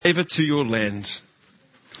favor to your land.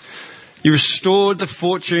 You restored the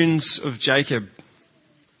fortunes of Jacob.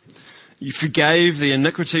 You forgave the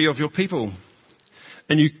iniquity of your people,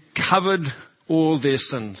 and you covered all their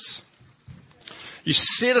sins. You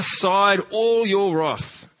set aside all your wrath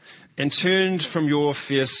and turned from your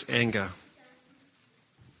fierce anger.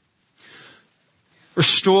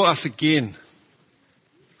 Restore us again,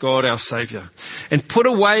 God our Saviour, and put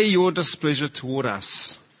away your displeasure toward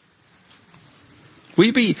us. Will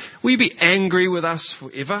you be angry with us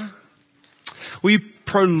forever? Will you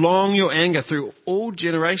prolong your anger through all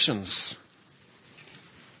generations?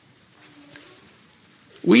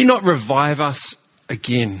 Will you not revive us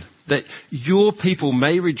again, that your people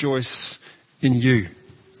may rejoice in you?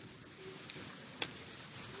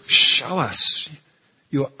 Show us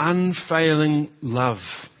your unfailing love,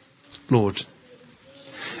 Lord,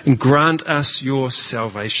 and grant us your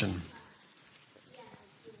salvation.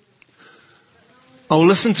 I'll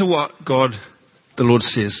listen to what God, the Lord,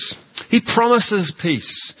 says. He promises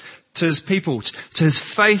peace to his people, to his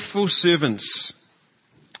faithful servants,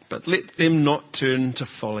 but let them not turn to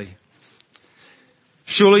folly.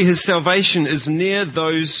 Surely his salvation is near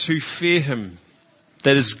those who fear him,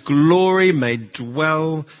 that his glory may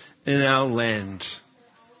dwell in our land.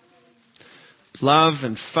 Love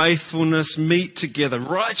and faithfulness meet together.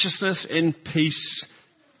 Righteousness and peace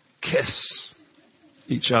kiss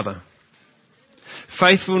each other.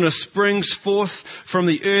 Faithfulness springs forth from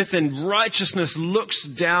the earth, and righteousness looks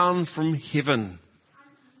down from heaven.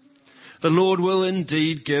 The Lord will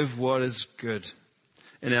indeed give what is good,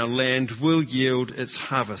 and our land will yield its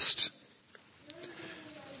harvest.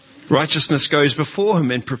 Righteousness goes before him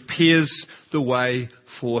and prepares the way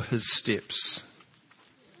for his steps.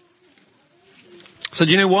 So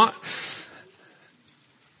do you know what?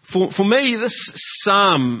 For me, this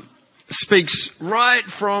psalm speaks right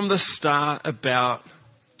from the start about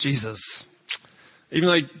Jesus. Even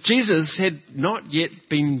though Jesus had not yet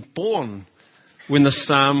been born when the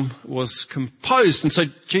psalm was composed. And so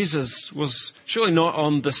Jesus was surely not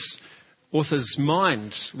on this author's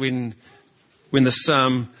mind when the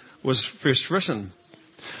psalm was first written.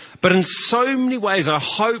 But in so many ways, I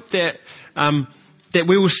hope that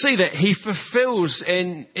we will see that he fulfills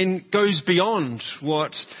and goes beyond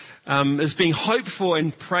what is being hoped for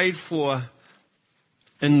and prayed for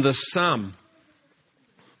in this psalm.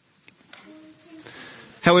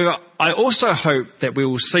 However, I also hope that we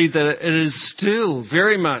will see that it is still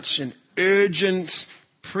very much an urgent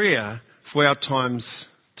prayer for our times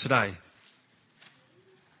today.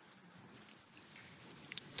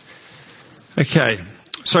 Okay,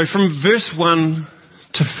 so from verse 1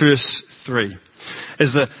 to verse 3,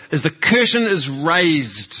 as the curtain is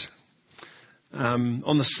raised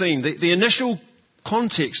on the scene, the initial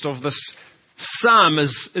context of this psalm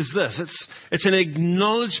is this. It's an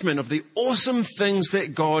acknowledgement of the awesome things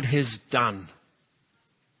that God has done.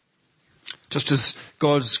 Just as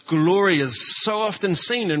God's glory is so often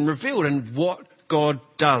seen and revealed in what God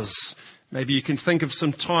does. Maybe you can think of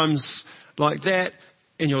some times like that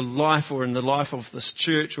in your life or in the life of this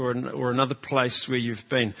church or another place where you've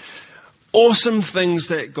been. Awesome things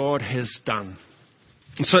that God has done.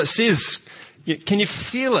 And so it says, can you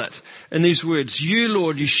feel it in these words? You,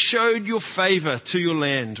 Lord, you showed your favour to your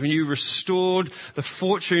land when you restored the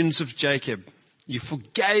fortunes of Jacob. You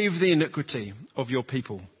forgave the iniquity of your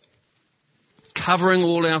people, covering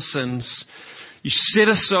all our sins. You set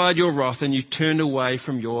aside your wrath and you turned away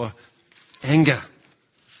from your anger.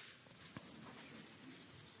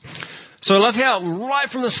 So I love how right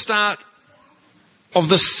from the start of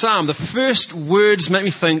the psalm, the first words make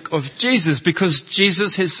me think of Jesus, because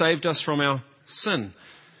Jesus has saved us from our sin.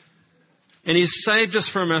 And he has saved us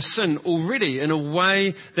from our sin already in a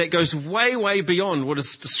way that goes way, way beyond what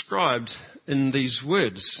is described in these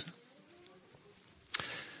words.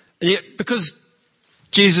 And yet, because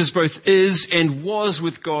Jesus both is and was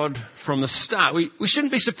with God from the start, we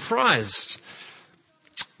shouldn't be surprised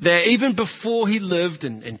that even before he lived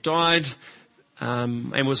and died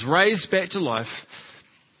and was raised back to life,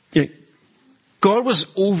 God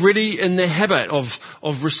was already in the habit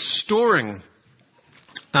of restoring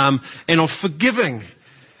and of forgiving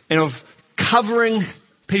and of covering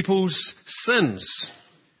people's sins.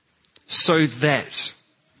 So that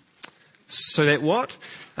what?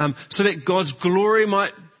 So that God's glory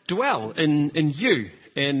might dwell in you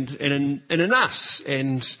and in us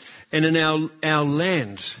and in our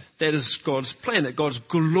land. That is God's plan, that God's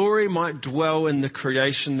glory might dwell in the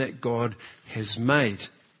creation that God has made.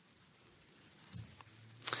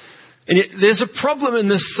 And yet there's a problem in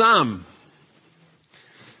this psalm.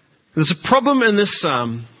 There's a problem in this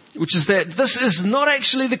psalm, which is that this is not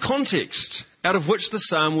actually the context out of which the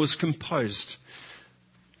psalm was composed.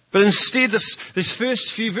 But instead, this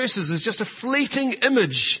first few verses is just a fleeting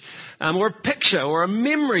image or a picture or a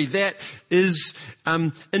memory that is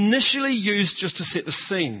initially used just to set the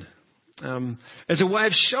scene, as a way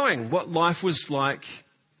of showing what life was like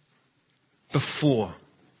before.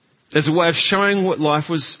 As a way of showing what life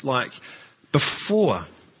was like before.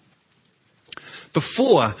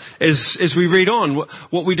 Before, as we read on,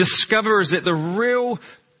 what we discover is that the real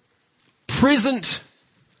present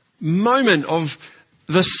moment of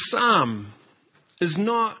the psalm is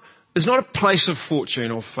not a place of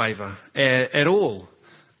fortune or favour at all.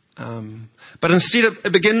 But instead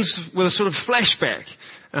it begins with a sort of flashback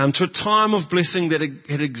to a time of blessing that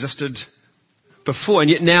had existed before and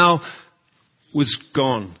yet now was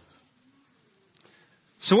gone.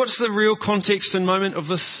 So what's the real context and moment of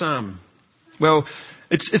this psalm? Well,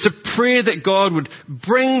 it's a prayer that God would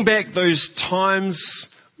bring back those times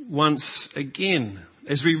once again.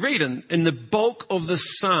 As we read in the bulk of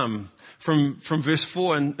this psalm from verse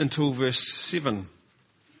 4 until verse 7.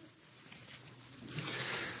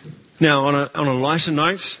 Now, on a lighter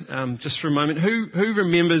note, just for a moment, who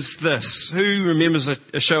remembers this? Who remembers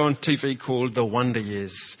a show on TV called The Wonder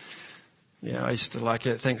Years? Yeah, I used to like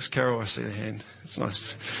it. Thanks, Carol. I see the hand. It's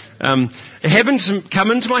nice. It happened to come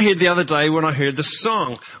into my head the other day when I heard the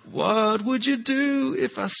song. What would you do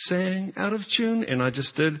if I sang out of tune? And I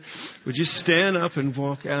just did. Would you stand up and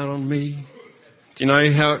walk out on me? Do you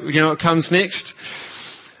know what comes next?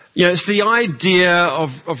 You know, it's the idea of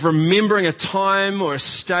remembering a time or a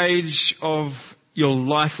stage of your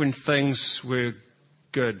life when things were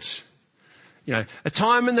good. You know, a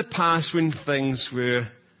time in the past when things were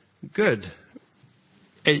good.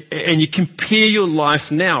 And you compare your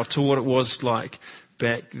life now to what it was like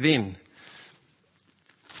back then.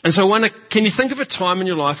 And so I wonder, can you think of a time in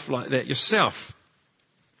your life like that yourself?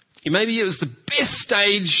 Maybe it was the best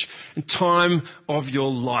stage and time of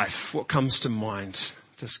your life. What comes to mind?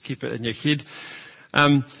 Just keep it in your head.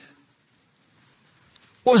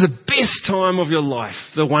 What was the best time of your life?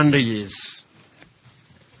 The wonder years.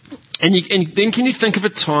 And then can you think of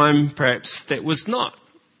a time perhaps that was not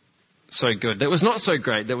so good, that was not so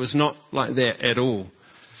great, that was not like that at all?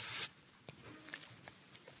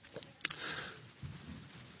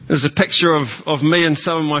 There's a picture of me and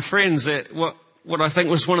some of my friends at what I think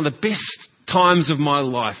was one of the best times of my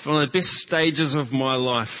life, one of the best stages of my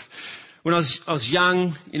life. When I was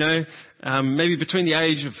young, maybe between the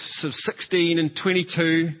age of sort of 16 and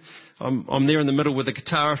 22, I'm there in the middle with a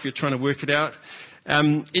guitar if you're trying to work it out.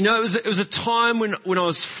 It was a time when I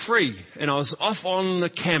was free and I was off on the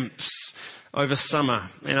camps over summer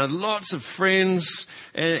and I had lots of friends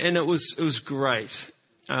and it was great.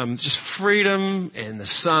 Just freedom and the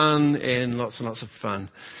sun and lots of fun.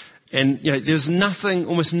 And there's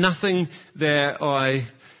almost nothing that I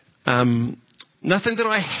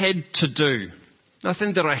had to do.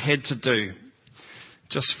 Nothing that I had to do.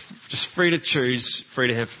 Just free to choose, free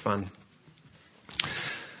to have fun.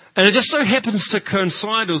 And it just so happens to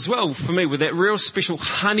coincide as well for me with that real special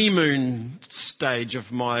honeymoon stage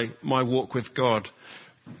of my walk with God.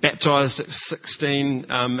 Baptised at 16,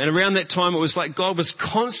 and around that time it was like God was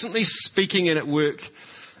constantly speaking and at work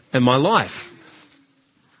in my life.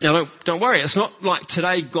 Now don't worry, it's not like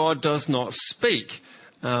today God does not speak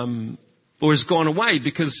or has gone away,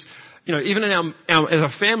 because even in as a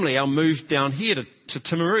family, our move down here to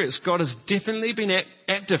Timaru, God has definitely been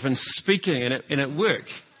active and speaking and at work.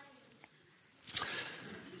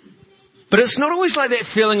 But it's not always like that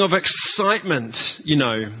feeling of excitement,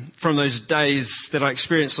 from those days that I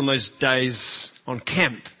experienced on those days on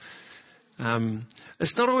camp.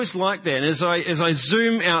 It's not always like that. And as I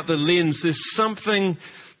zoom out the lens, there's something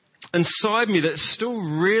inside me that still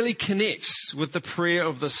really connects with the prayer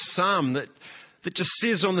of the psalm that just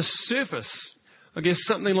says on the surface, I guess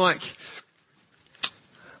something like,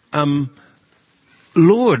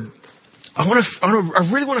 Lord, I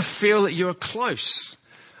really want to feel that you're close.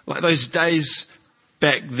 Like those days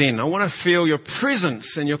back then. I want to feel your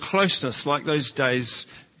presence and your closeness like those days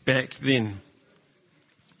back then.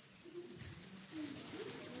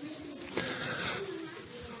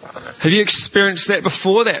 Have you experienced that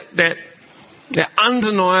before? That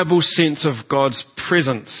undeniable sense of God's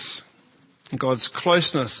presence, God's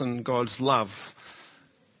closeness and God's love,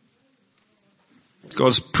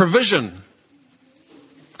 God's provision,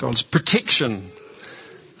 God's protection,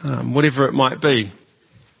 whatever it might be.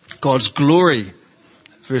 God's glory,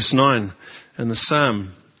 verse 9 in the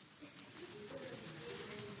psalm.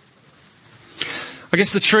 I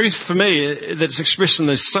guess the truth for me that's expressed in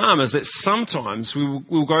this psalm is that sometimes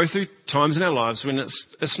we'll go through times in our lives when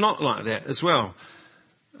it's not like that as well.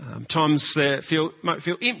 Times that might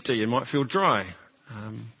feel empty and might feel dry.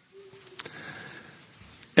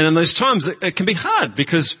 And in those times, it can be hard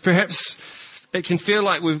because perhaps it can feel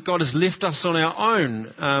like God has left us on our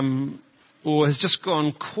own, or has just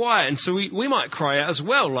gone quiet. And so we might cry out as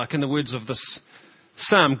well, like in the words of this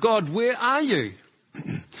psalm, God, where are you?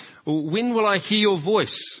 Or when will I hear your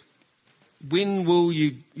voice? When will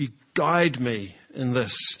you guide me in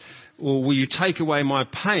this? Or will you take away my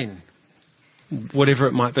pain? Whatever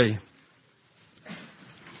it might be.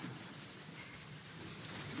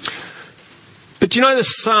 But do you know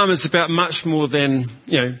this psalm is about much more than,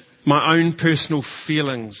 my own personal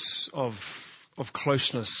feelings of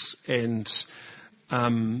closeness and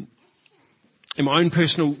my own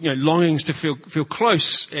personal longings to feel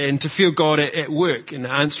close and to feel God at work and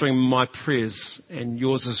answering my prayers and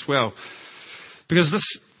yours as well. Because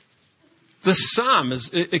this psalm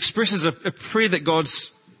expresses a prayer that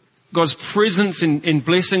God's presence and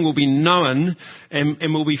blessing will be known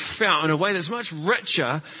and will be felt in a way that's much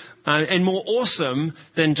richer and more awesome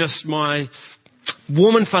than just my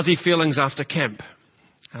warm and fuzzy feelings after camp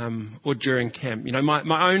or during camp.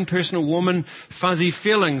 My own personal warm and fuzzy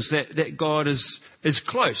feelings that God is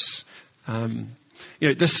close.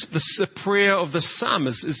 The prayer of the psalm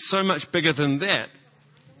is so much bigger than that.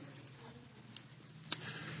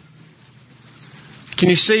 Can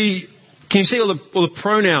you see all the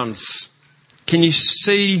pronouns? Can you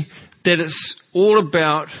see that it's all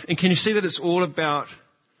about, and can you see that it's all about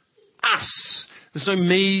us? There's no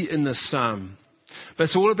me in this psalm, but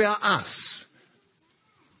it's all about us.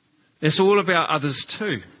 It's all about others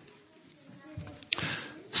too.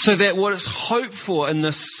 So that what is hoped for in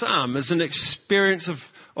this psalm is an experience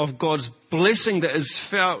of God's blessing that is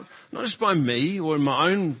felt not just by me or in my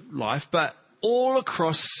own life, but all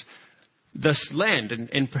across this land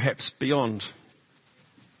and perhaps beyond.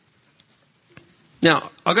 Now,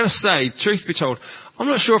 I've got to say, truth be told, I'm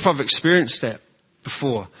not sure if I've experienced that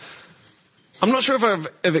before. I'm not sure if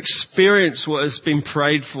I've experienced what has been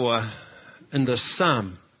prayed for in this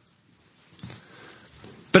psalm.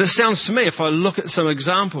 But it sounds to me, if I look at some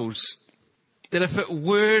examples, that if it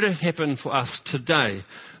were to happen for us today,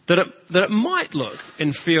 that it might look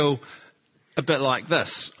and feel a bit like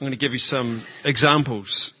this. I'm going to give you some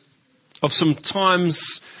examples of some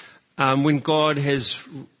times when God has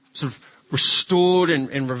sort of restored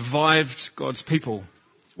and revived God's people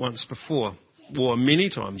once before, or many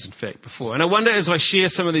times, in fact, before. And I wonder, as I share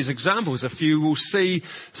some of these examples, if you will see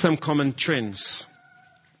some common trends.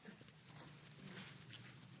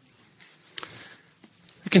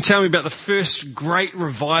 You can tell me about the first great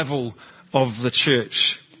revival of the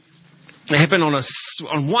church. It happened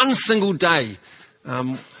on one single day.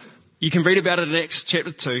 You can read about it in Acts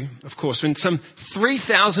chapter 2, of course, when some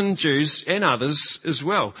 3,000 Jews and others as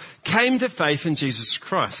well came to faith in Jesus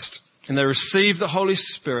Christ. And they received the Holy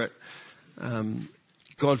Spirit,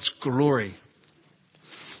 God's glory,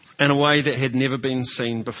 in a way that had never been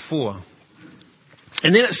seen before.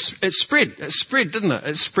 And then it spread. It spread, didn't it?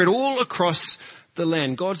 It spread all across the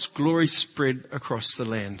land. God's glory spread across the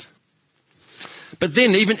land. But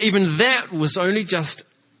then even that was only just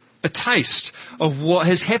a taste of what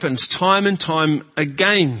has happened time and time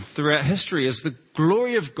again throughout history as the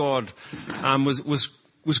glory of God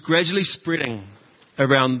was gradually spreading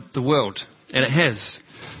around the world. And it has.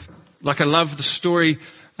 Like, I love the story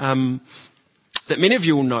that many of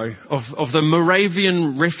you will know of the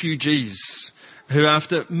Moravian refugees who,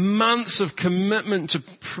 after months of commitment to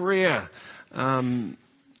prayer and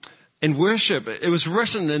worship, it was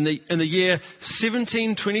written in the year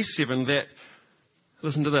 1727 that,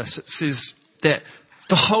 listen to this, it says that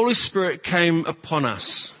the Holy Spirit came upon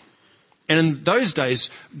us. And in those days,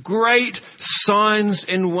 great signs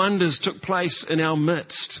and wonders took place in our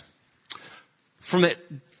midst. From that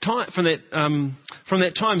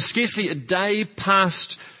time, scarcely a day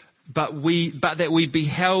passed, but that we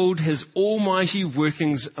beheld His almighty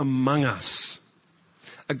workings among us.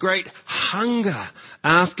 A great hunger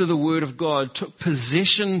after the Word of God took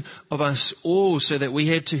possession of us all, so that we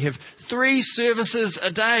had to have 3 services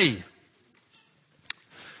a day.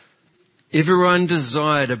 Everyone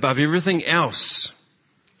desired above everything else.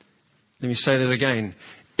 Let me say that again.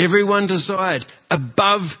 Everyone desired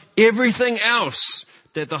above everything else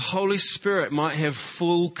that the Holy Spirit might have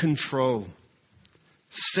full control.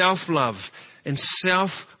 Self-love and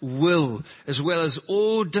self-will, as well as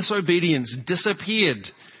all disobedience, disappeared,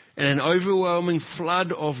 and an overwhelming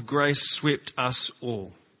flood of grace swept us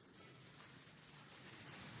all.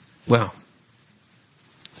 Wow.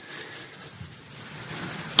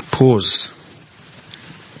 Pause.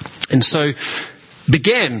 And so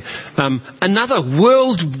began another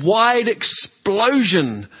worldwide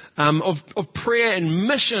explosion of prayer and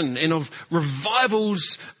mission and of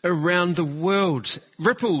revivals around the world.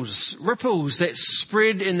 Ripples that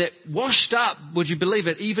spread and that washed up, would you believe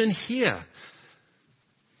it, even here.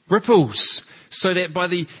 Ripples, so that by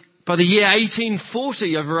the year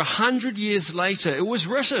 1840, over 100 years later, it was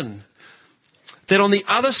written that on the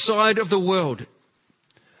other side of the world,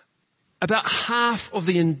 about half of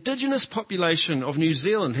the indigenous population of New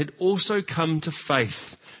Zealand had also come to faith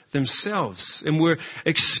themselves and were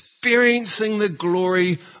experiencing the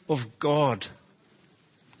glory of God.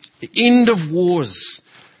 The end of wars,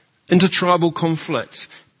 intertribal conflict,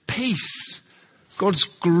 peace. God's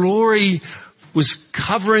glory was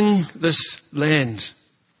covering this land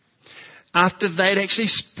after they'd actually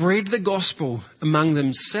spread the gospel among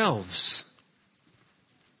themselves.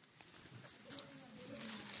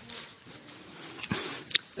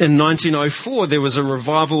 In 1904, there was a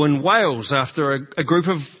revival in Wales after a group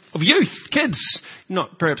of youth, kids,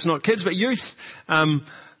 perhaps not kids, but youth,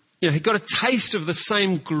 had got a taste of the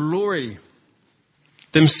same glory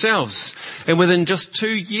themselves. And within just 2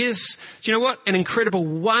 years, do you know what? An incredible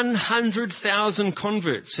 100,000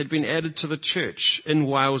 converts had been added to the church in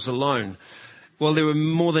Wales alone. Well, there were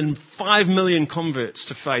more than 5 million converts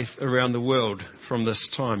to faith around the world from this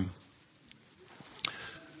time.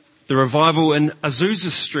 The revival in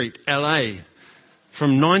Azusa Street, LA,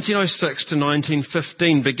 from 1906 to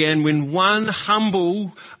 1915 began when one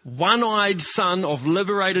humble, one-eyed son of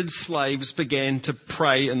liberated slaves began to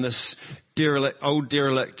pray in this old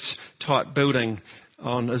derelict type building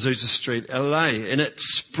on Azusa Street, LA. And it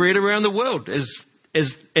spread around the world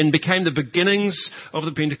and became the beginnings of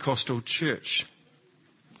the Pentecostal church.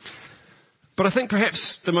 But I think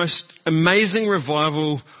perhaps the most amazing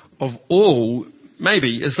revival of all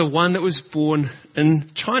maybe is the one that was born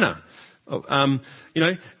in China. In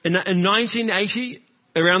 1980,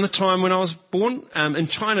 around the time when I was born, in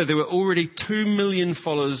China there were already 2 million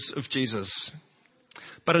followers of Jesus.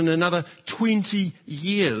 But in another 20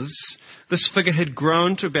 years, this figure had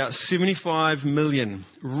grown to about 75 million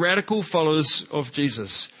radical followers of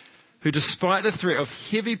Jesus, who despite the threat of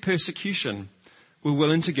heavy persecution, were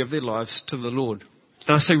willing to give their lives to the Lord.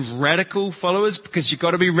 And I say radical followers because you've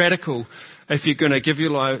got to be radical if you're going to give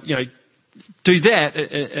your life, do that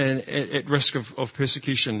at risk of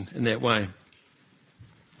persecution in that way.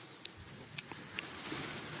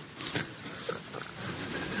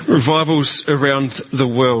 Revivals around the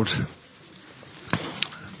world.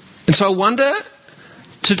 And so I wonder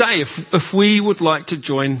today if we would like to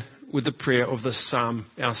join with the prayer of this psalm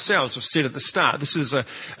ourselves. I've said at the start, this is a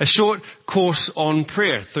short course on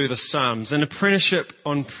prayer through the Psalms, an apprenticeship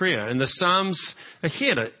on prayer. And the Psalms are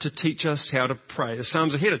here to teach us how to pray. The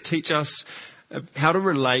Psalms are here to teach us how to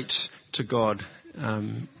relate to God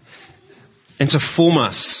and to form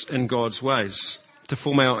us in God's ways, to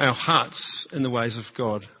form our hearts in the ways of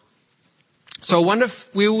God. So I wonder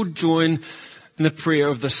if we will join in the prayer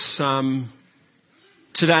of this psalm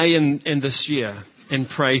today and this year and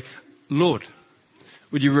pray, Lord,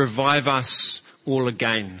 would you revive us all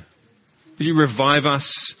again? Would you revive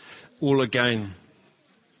us all again?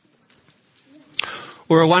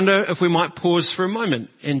 Or I wonder if we might pause for a moment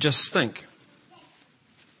and just think,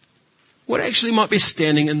 what actually might be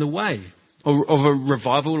standing in the way of a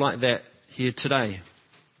revival like that here today?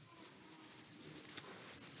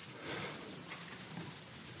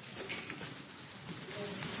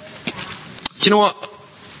 Do you know what?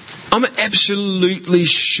 I'm absolutely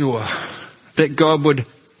sure that God would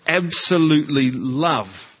absolutely love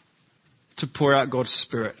to pour out God's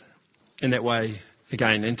Spirit in that way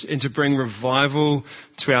again and to bring revival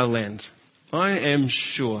to our land. I am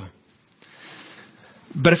sure.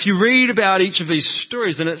 But if you read about each of these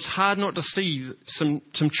stories, then it's hard not to see some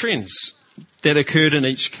trends that occurred in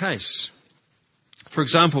each case. For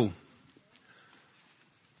example,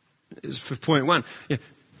 for point one,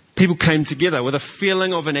 people came together with a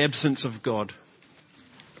feeling of an absence of God.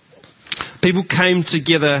 People came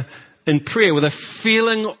together in prayer with a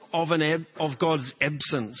feeling of God's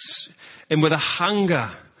absence and with a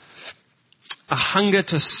hunger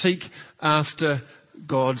to seek after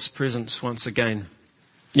God's presence once again.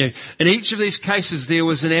 In each of these cases, there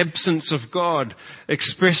was an absence of God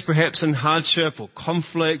expressed perhaps in hardship or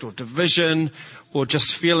conflict or division or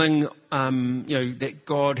just feeling, that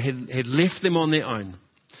God had left them on their own.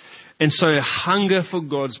 And so a hunger for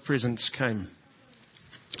God's presence came.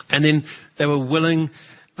 And then they were willing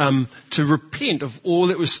to repent of all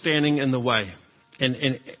that was standing in the way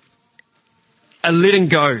and a letting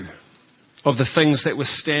go of the things that were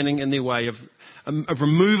standing in their way, of a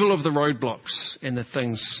removal of the roadblocks and the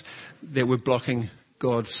things that were blocking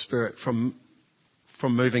God's Spirit from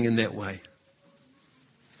moving in that way.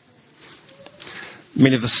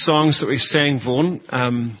 Many of the songs that we sang, Vaughan,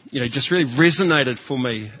 just really resonated for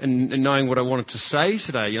me in knowing what I wanted to say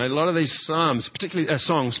today. A lot of these songs, particularly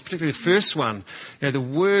the first one, the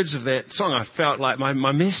words of that song, I felt like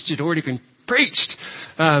my message had already been preached,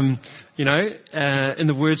 in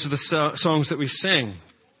the words of the songs that we sang.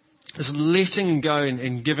 This letting go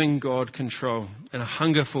and giving God control and a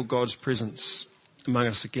hunger for God's presence among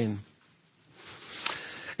us again.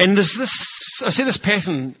 And I see this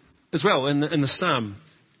pattern as well in the psalm,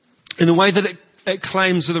 in the way that it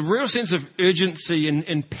claims with a real sense of urgency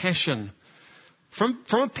and passion from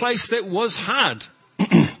a place that was hard.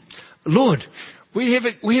 Lord, we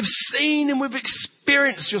have seen and we've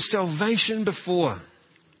experienced your salvation before.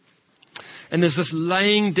 And there's this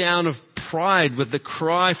laying down of pride with the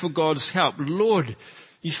cry for God's help. Lord,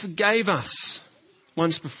 you forgave us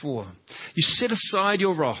once before. You set aside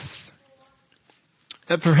your wrath.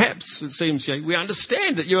 Perhaps it seems we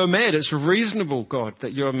understand that you are mad. It's reasonable, God,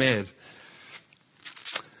 that you are mad.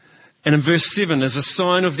 And in verse 7, as a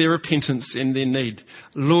sign of their repentance and their need,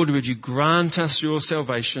 Lord, would you grant us your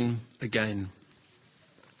salvation again?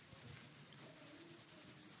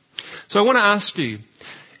 So I want to ask you,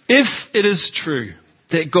 if it is true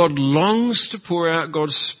that God longs to pour out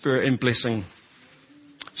God's Spirit and blessing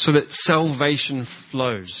so that salvation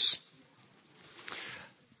flows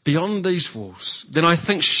beyond these walls, then I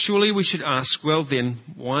think surely we should ask, well then,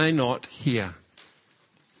 why not here?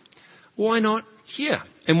 Why not here?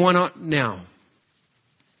 And why not now?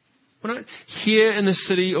 Why not here in the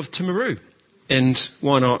city of Timaru? And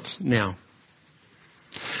why not now?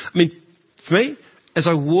 I mean, for me, as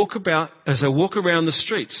I walk around the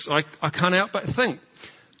streets, I can't help but think,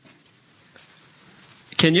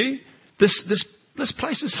 can you? This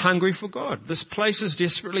place is hungry for God. This place is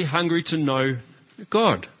desperately hungry to know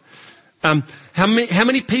God. How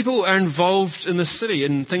many people are involved in the city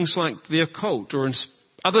in things like the occult or in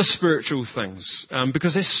other spiritual things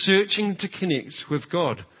because they're searching to connect with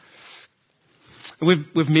God?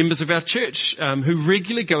 We've members of our church who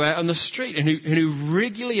regularly go out on the street and who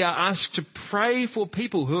regularly are asked to pray for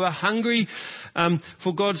people who are hungry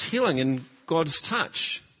for God's healing and God's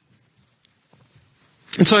touch.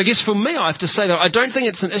 And so I guess for me, I have to say that I don't think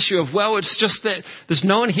it's an issue of, well, it's just that there's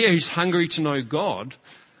no one here who's hungry to know God,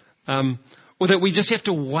 or that we just have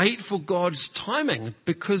to wait for God's timing,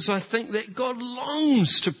 because I think that God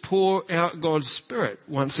longs to pour out God's Spirit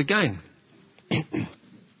once again.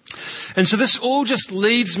 And so this all just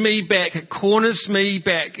leads me back, it corners me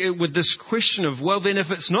back with this question of, well then, if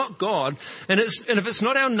it's not God, and if it's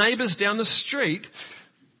not our neighbours down the street,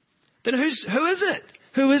 then who is it?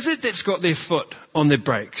 Who is it that's got their foot on their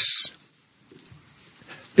brakes?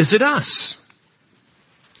 Is it us?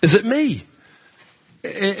 Is it me?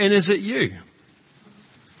 And is it you?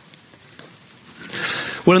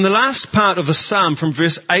 Well, in the last part of the psalm, from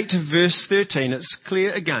verse 8 to verse 13, it's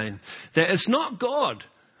clear again that it's not God.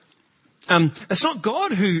 It's not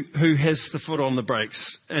God who has the foot on the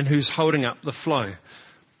brakes and who's holding up the flow.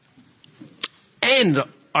 And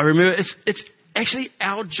I remember it's actually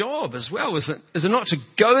our job as well, is it not, to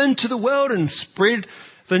go into the world and spread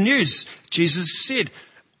the news? Jesus said,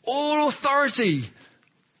 all authority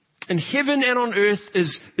in heaven and on earth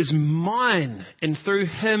is mine, and through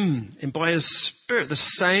him and by his Spirit, the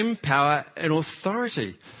same power and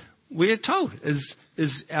authority, we are told, is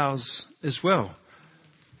ours as well.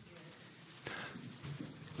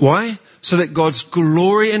 Why? So that God's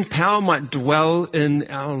glory and power might dwell in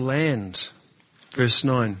our land. Verse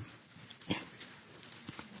 9.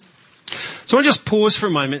 So I want to just pause for a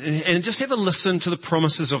moment and just have a listen to the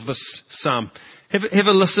promises of this psalm. Have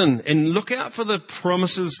a listen and look out for the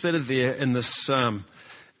promises that are there in this psalm,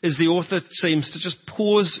 as the author seems to just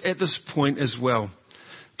pause at this point as well,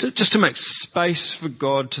 just to make space for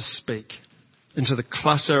God to speak into the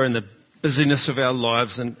clutter and the busyness of our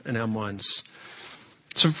lives and our minds.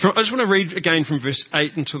 So I just want to read again from verse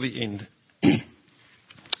 8 until the end. It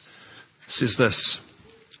says this: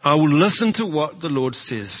 I will listen to what the Lord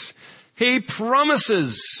says. He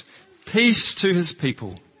promises peace to his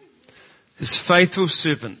people, his faithful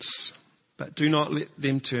servants, but do not let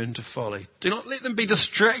them turn to folly. Do not let them be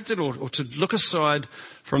distracted or to look aside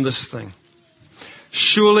from this thing.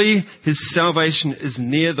 Surely his salvation is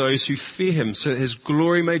near those who fear him, so that his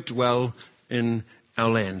glory may dwell in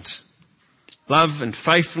our land. Love and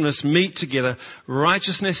faithfulness meet together,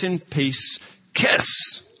 righteousness and peace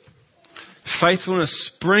kiss.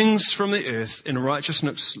 Faithfulness springs from the earth, and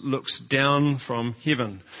righteousness looks down from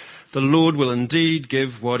heaven. The Lord will indeed give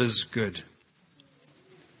what is good,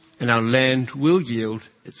 and our land will yield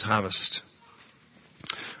its harvest.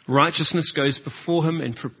 Righteousness goes before him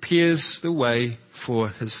and prepares the way for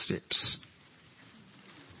his steps.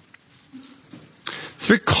 It's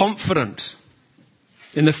very confident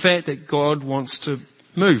in the fact that God wants to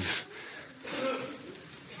move.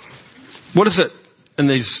 What is it in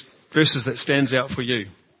these verses that stands out for you?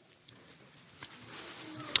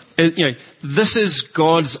 This is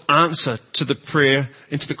God's answer to the prayer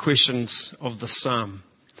and to the questions of the psalm.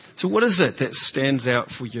 So what is it that stands out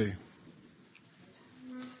for you?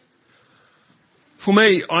 For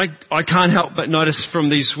me, I can't help but notice from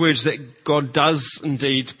these words that God does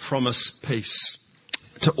indeed promise peace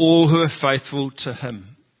to all who are faithful to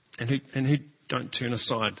him and who don't turn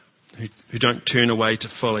aside, who don't turn away to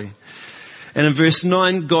folly. And in verse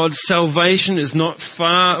 9, God's salvation is not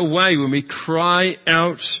far away when we cry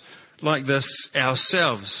out like this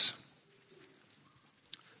ourselves.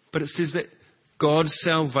 But it says that God's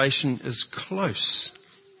salvation is close.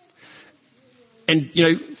 And,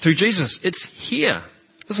 through Jesus, it's here,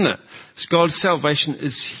 isn't it? So God's salvation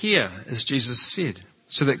is here, as Jesus said,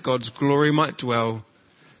 so that God's glory might dwell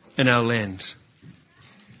in our land.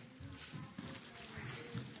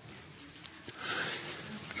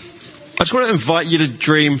 I just want to invite you to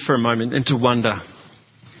dream for a moment and to wonder,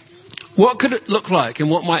 what could it look like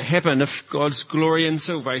and what might happen if God's glory and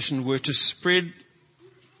salvation were to spread,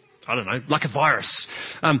 I don't know, like a virus,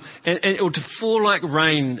 or to fall like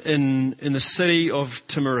rain in the city of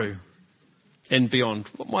Timaru and beyond?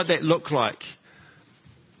 What might that look like?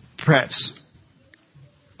 Perhaps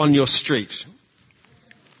on your street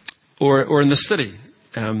or in the city.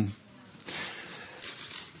 And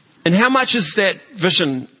how much is that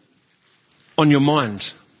vision on your mind?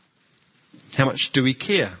 How much do we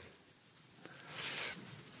care?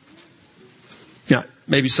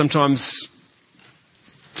 Maybe sometimes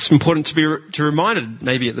it's important to be reminded,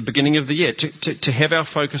 maybe at the beginning of the year, to have our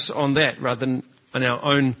focus on that rather than on our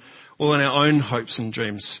own hopes and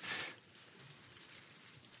dreams.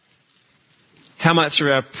 How much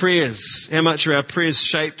are our prayers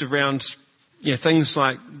shaped around things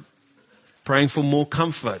like praying for more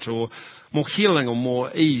comfort or more healing or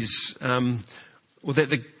more ease, or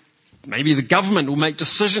that maybe the government will make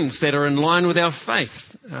decisions that are in line with our faith.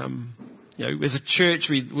 As a church,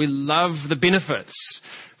 we love the benefits.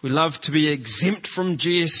 We love to be exempt from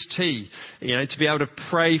GST, to be able to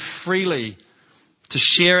pray freely, to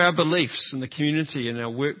share our beliefs in the community, in our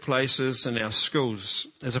workplaces, and our schools.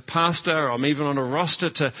 As a pastor, I'm even on a roster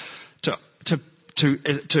to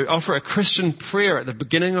offer a Christian prayer at the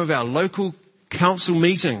beginning of our local council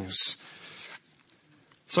meetings.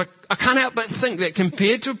 So I can't help but think that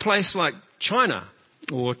compared to a place like China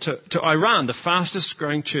or to Iran, the fastest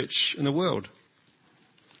growing church in the world,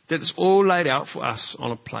 that it's all laid out for us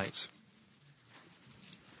on a plate.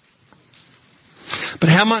 But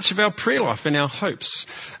how much of our prayer life and our hopes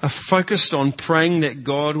are focused on praying that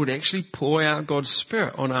God would actually pour out God's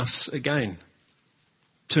Spirit on us again,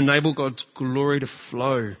 to enable God's glory to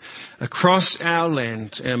flow across our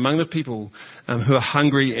land and among the people who are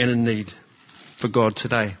hungry and in need for God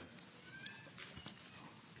today?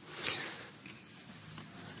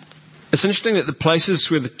 It's interesting that the places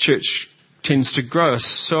where the church tends to grow are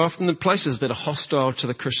so often the places that are hostile to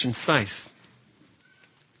the Christian faith.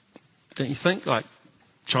 Don't you think? Like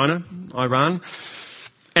China, Iran.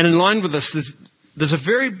 And in line with this, there's a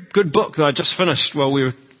very good book that I just finished while we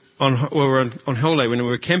were on holiday when we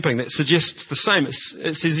were camping that suggests the same.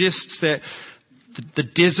 It suggests that the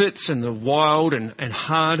deserts and the wild and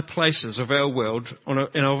hard places of our world and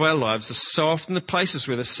of our lives are so often the places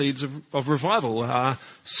where the seeds of revival are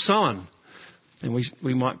sown. And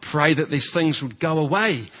we might pray that these things would go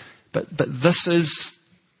away. But this is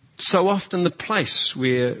so often the place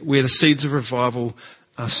where the seeds of revival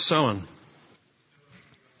are sown.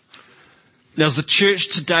 Now, is the church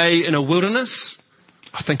today in a wilderness?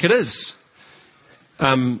 I think it is.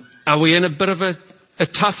 Are we in a bit of a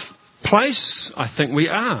tough place? I think we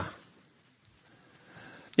are.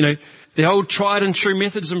 The old tried and true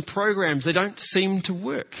methods and programs, they don't seem to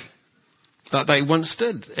work like they once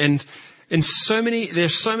did. And there's so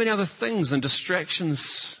many other things and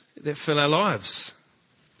distractions that fill our lives.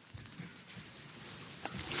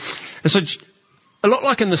 And so, a lot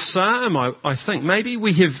like in the psalm, I think, maybe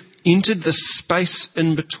we have entered the space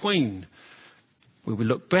in between, where we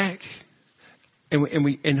look back and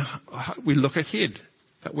we look ahead.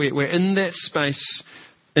 But we're in that space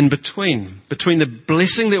in between the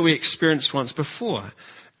blessing that we experienced once before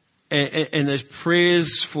and those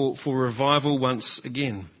prayers for revival once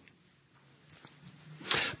again.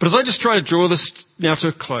 But as I just try to draw this now to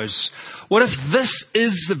a close, what if this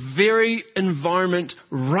is the very environment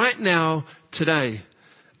right now, today,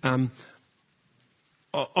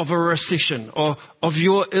 of a recession, or of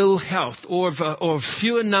your ill health, or of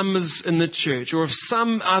fewer numbers in the church, or of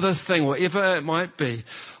some other thing, whatever it might be?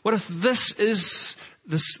 What if this is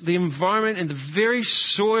the environment and the very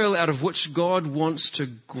soil out of which God wants to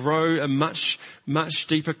grow a much, much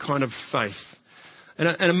deeper kind of faith, and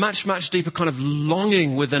a much, much deeper kind of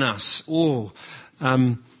longing within us all?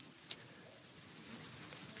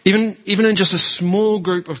 Even in just a small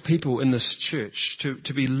group of people in this church,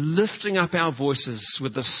 to be lifting up our voices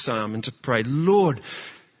with this psalm and to pray, Lord,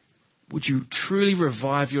 would you truly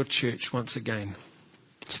revive your church once again,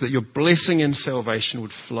 so that your blessing and salvation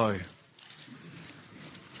would flow?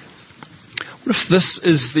 What if this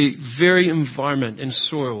is the very environment and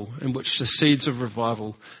soil in which the seeds of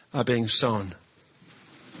revival are being sown?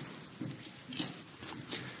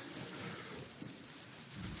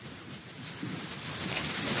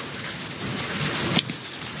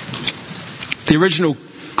 The original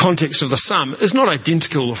context of the psalm is not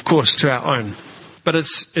identical, of course, to our own, but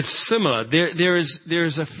it's similar. There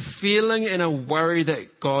is a feeling and a worry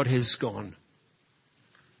that God has gone.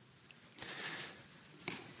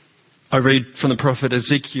 I read from the prophet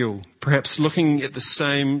Ezekiel, perhaps speaking at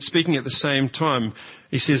the same time.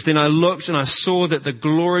 He says, "Then I looked and I saw that the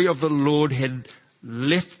glory of the Lord had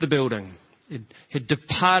left the building. It had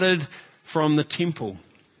departed from the temple."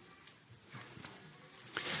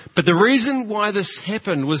 But the reason why this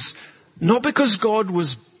happened was not because God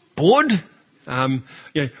was bored,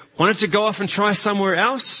 wanted to go off and try somewhere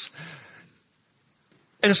else.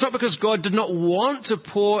 And it's not because God did not want to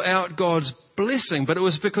pour out God's blessing, but it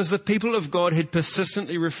was because the people of God had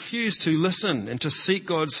persistently refused to listen and to seek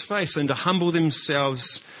God's face and to humble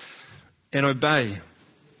themselves and obey.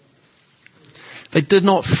 They did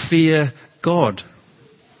not fear God.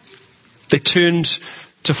 They turned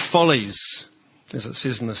to follies, as it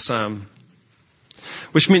says in the psalm,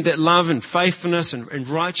 which meant that love and faithfulness and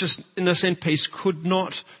righteousness and peace could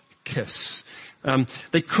not kiss.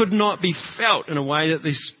 They could not be felt in the way that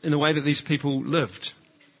these people lived.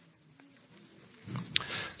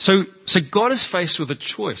 So God is faced with a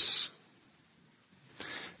choice,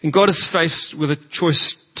 and God is faced with a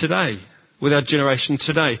choice today, with our generation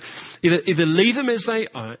today. Either leave them as they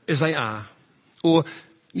are, or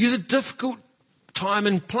use a difficult time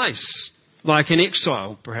and place, like in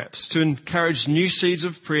exile, perhaps, to encourage new seeds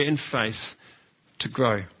of prayer and faith to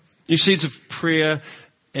grow. New seeds of prayer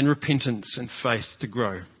and repentance and faith to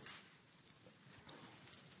grow.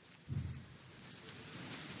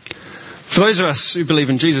 For those of us who believe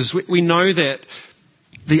in Jesus, we know that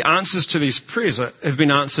the answers to these prayers have been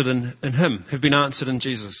answered in Him, have been answered in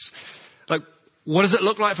Jesus. Like, what does it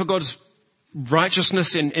look like for God's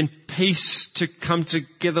righteousness and peace to come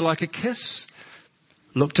together like a kiss?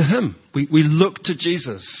 Look to Him. We look to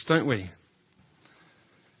Jesus, don't we?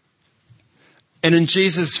 And in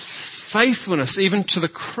Jesus' faithfulness, even to the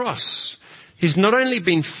cross, He's not only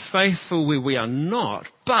been faithful where we are not,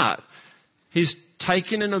 but He's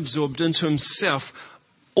taken and absorbed into Himself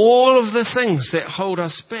all of the things that hold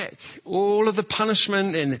us back, all of the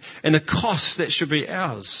punishment and the cost that should be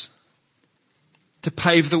ours, to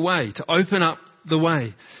pave the way, to open up the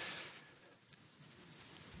way.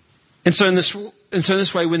 And so in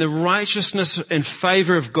this way, when the righteousness and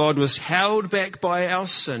favour of God was held back by our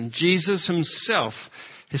sin, Jesus Himself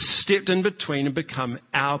has stepped in between and become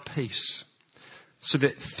our peace, so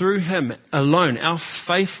that through Him alone, our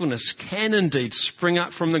faithfulness can indeed spring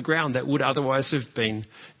up from the ground that would otherwise have been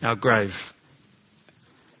our grave.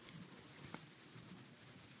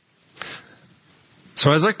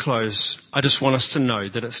 So as I close, I just want us to know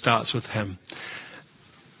that it starts with Him,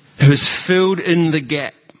 who has filled in the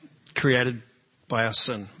gap created by our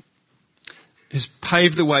sin, who's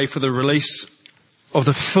paved the way for the release of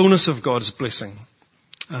the fullness of God's blessing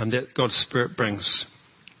that God's Spirit brings.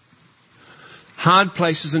 Hard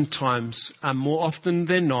places and times are more often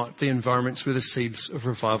than not the environments where the seeds of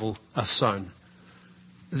revival are sown.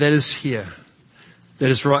 That is here. That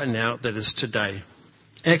is right now. That is today.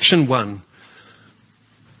 Action 1.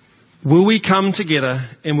 Will we come together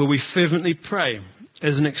and will we fervently pray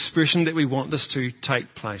as an expression that we want this to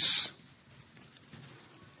take place?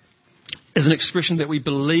 As an expression that we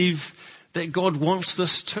believe that God wants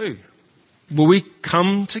this too. Will we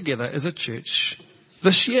come together as a church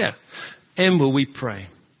this year? And will we pray?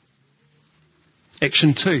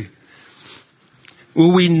 Action 2.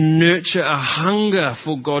 Will we nurture a hunger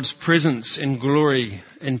for God's presence and glory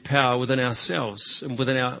and power within ourselves and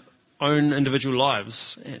within our own individual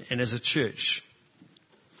lives and as a church?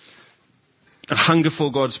 A hunger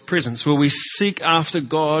for God's presence. Will we seek after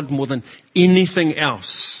God more than anything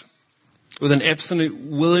else, with an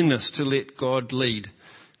absolute willingness to let God lead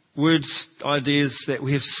words, ideas that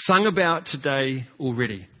we have sung about today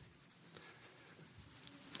already.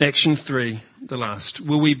 Action 3, the last.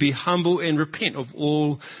 Will we be humble and repent of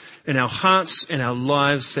all in our hearts and our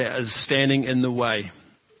lives that is standing in the way?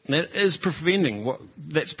 And that is preventing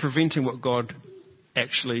what God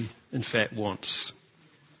actually, in fact, wants.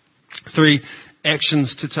 3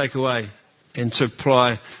 actions to take away and to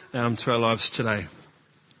apply to our lives today.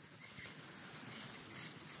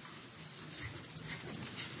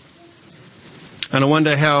 And I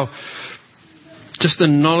wonder how just the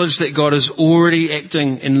knowledge that God is already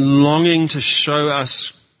acting and longing to show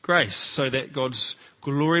us grace so that God's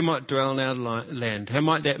glory might dwell in our land. How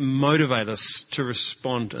might that motivate us to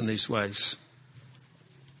respond in these ways?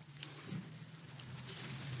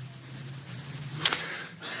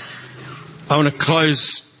 I want to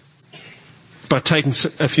close by taking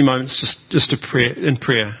a few moments just to pray in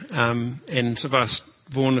prayer. And I've asked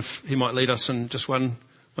Vaughan if he might lead us in just one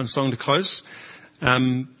song to close.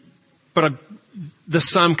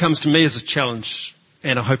 This psalm comes to me as a challenge,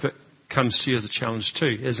 and I hope it comes to you as a challenge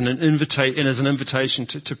too, as an invitation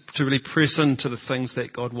to really press into the things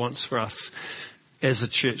that God wants for us as a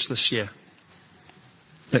church this year.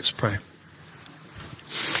 Let's pray.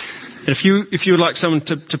 And if you would like someone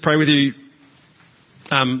to pray with you,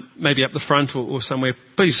 maybe up the front or somewhere,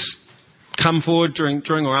 please come forward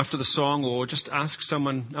during or after the song, or just ask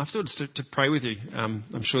someone afterwards to pray with you.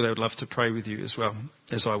 I'm sure they would love to pray with you as well,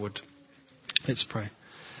 as I would. Let's pray.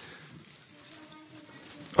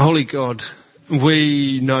 Holy God,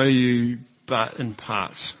 we know you but in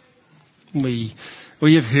part. We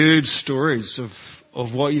have heard stories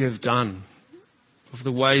of what you have done, of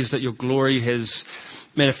the ways that your glory has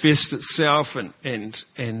manifested itself and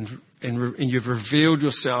you've revealed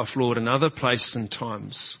yourself, Lord, in other places and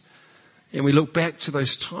times. And we look back to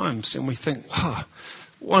those times and we think,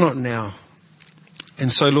 why not now?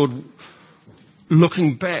 And so, Lord,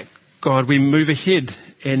 looking back, God, we move ahead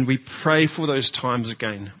and we pray for those times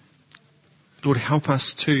again. Lord, help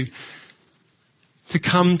us to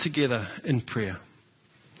come together in prayer,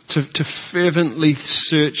 to fervently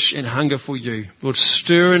search and hunger for you. Lord,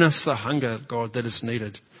 stir in us the hunger, God, that is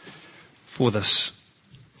needed for this.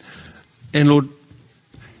 And Lord,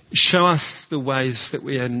 show us the ways that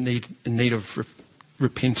we are in need of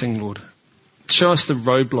repenting, Lord. Show us the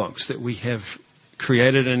roadblocks that we have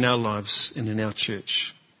created in our lives and in our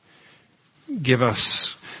church. Give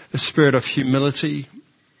us a spirit of humility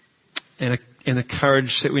and the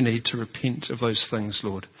courage that we need to repent of those things,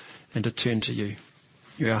 Lord, and to turn to you.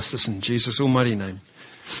 You ask this in Jesus' almighty name.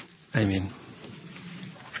 Amen.